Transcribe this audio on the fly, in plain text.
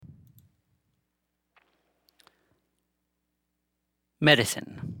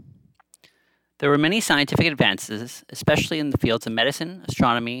Medicine. There were many scientific advances, especially in the fields of medicine,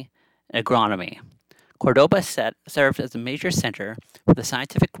 astronomy, and agronomy. Cordoba served as a major center for the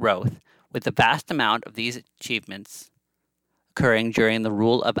scientific growth, with a vast amount of these achievements occurring during the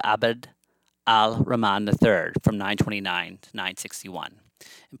rule of Abd al-Rahman III from 929 to 961,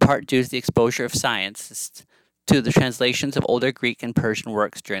 in part due to the exposure of scientists to the translations of older Greek and Persian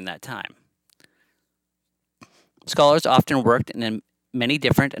works during that time. Scholars often worked in many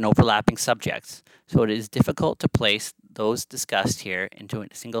different and overlapping subjects, so it is difficult to place those discussed here into a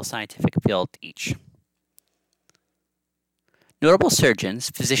single scientific field each. Notable surgeons,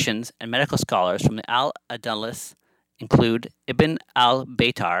 physicians, and medical scholars from the Al-Andalus include Ibn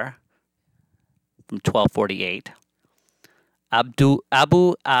al-Baytar from 1248,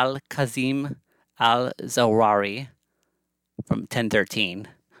 Abu al-Kazim al-Zawrari from 1013,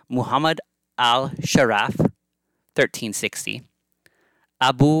 Muhammad al-Sharaf 1360,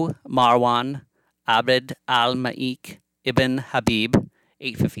 Abu Marwan Abd al-Malik ibn Habib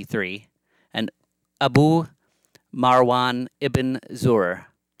 853, and Abu Marwan ibn Zur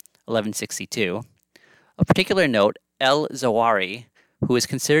 1162. Of particular note, al-Zawari, who is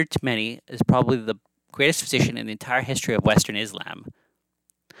considered to many as probably the greatest physician in the entire history of Western Islam.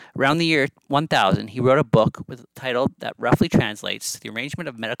 Around the year 1000, he wrote a book with a title that roughly translates to the arrangement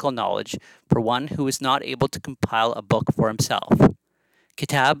of medical knowledge for one who is not able to compile a book for himself.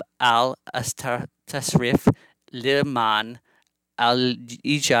 Kitab al-Tasrif Liman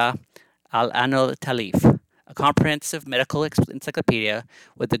al-Ija al-Anul Talif, a comprehensive medical encyclopedia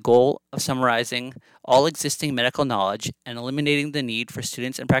with the goal of summarizing all existing medical knowledge and eliminating the need for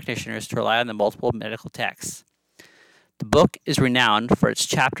students and practitioners to rely on the multiple medical texts. The book is renowned for its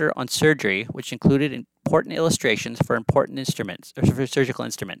chapter on surgery, which included important illustrations for important instruments or for surgical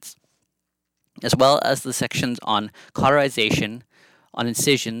instruments, as well as the sections on cauterization, on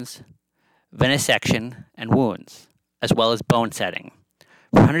incisions, venesection, and wounds, as well as bone setting.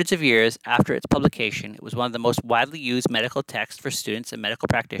 For hundreds of years after its publication, it was one of the most widely used medical texts for students and medical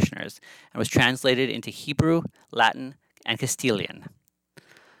practitioners, and was translated into Hebrew, Latin, and Castilian.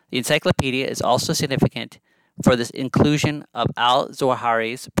 The encyclopedia is also significant for this inclusion of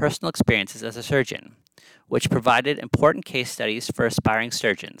al-Zawahiri's personal experiences as a surgeon, which provided important case studies for aspiring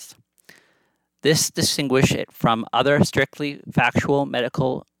surgeons. This distinguished it from other strictly factual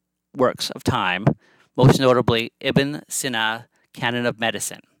medical works of time, most notably Ibn Sina's Canon of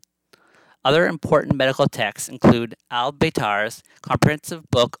Medicine. Other important medical texts include al-Baytar's comprehensive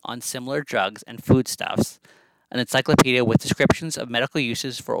book on similar drugs and foodstuffs, an encyclopedia with descriptions of medical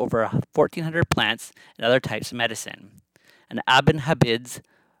uses for over 1,400 plants and other types of medicine, and Ibn Habib's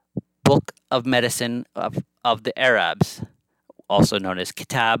Book of Medicine of the Arabs, also known as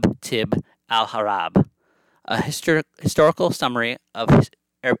Kitab Tib al-Harab, a historical summary of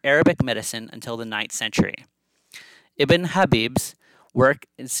Arabic medicine until the 9th century. Ibn Habib's work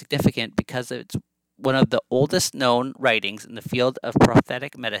is significant because it's one of the oldest known writings in the field of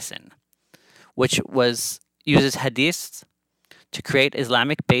prophetic medicine, which uses hadiths to create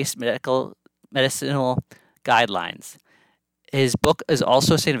Islamic-based medicinal guidelines. His book is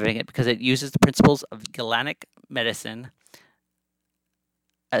also significant because it uses the principles of Galenic medicine,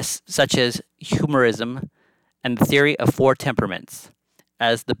 such as humorism and the theory of 4 temperaments,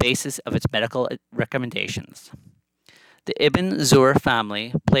 as the basis of its medical recommendations. The Ibn Zur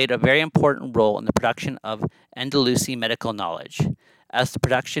family played a very important role in the production of Andalusi medical knowledge, as it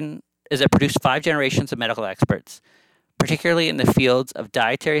produced 5 generations of medical experts, particularly in the fields of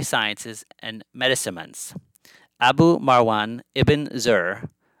dietary sciences and medicaments. Abu Marwan ibn Zur,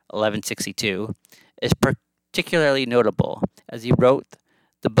 1162, is particularly notable, as he wrote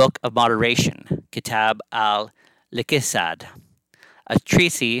the Book of Moderation, Kitab al-Liqtisad, a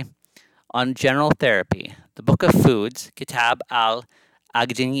treatise on general therapy, the Book of Foods, Kitab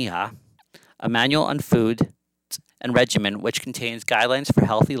al-Agdiniya, a manual on food and regimen which contains guidelines for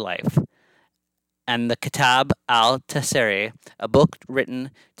healthy life, and the Kitab al-Tasiri, a book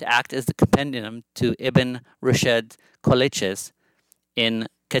written to act as the compendium to Ibn Rushd's colleges. In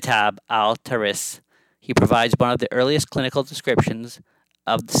Kitab al-Taris, he provides one of the earliest clinical descriptions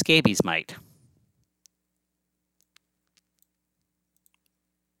of the scabies mite.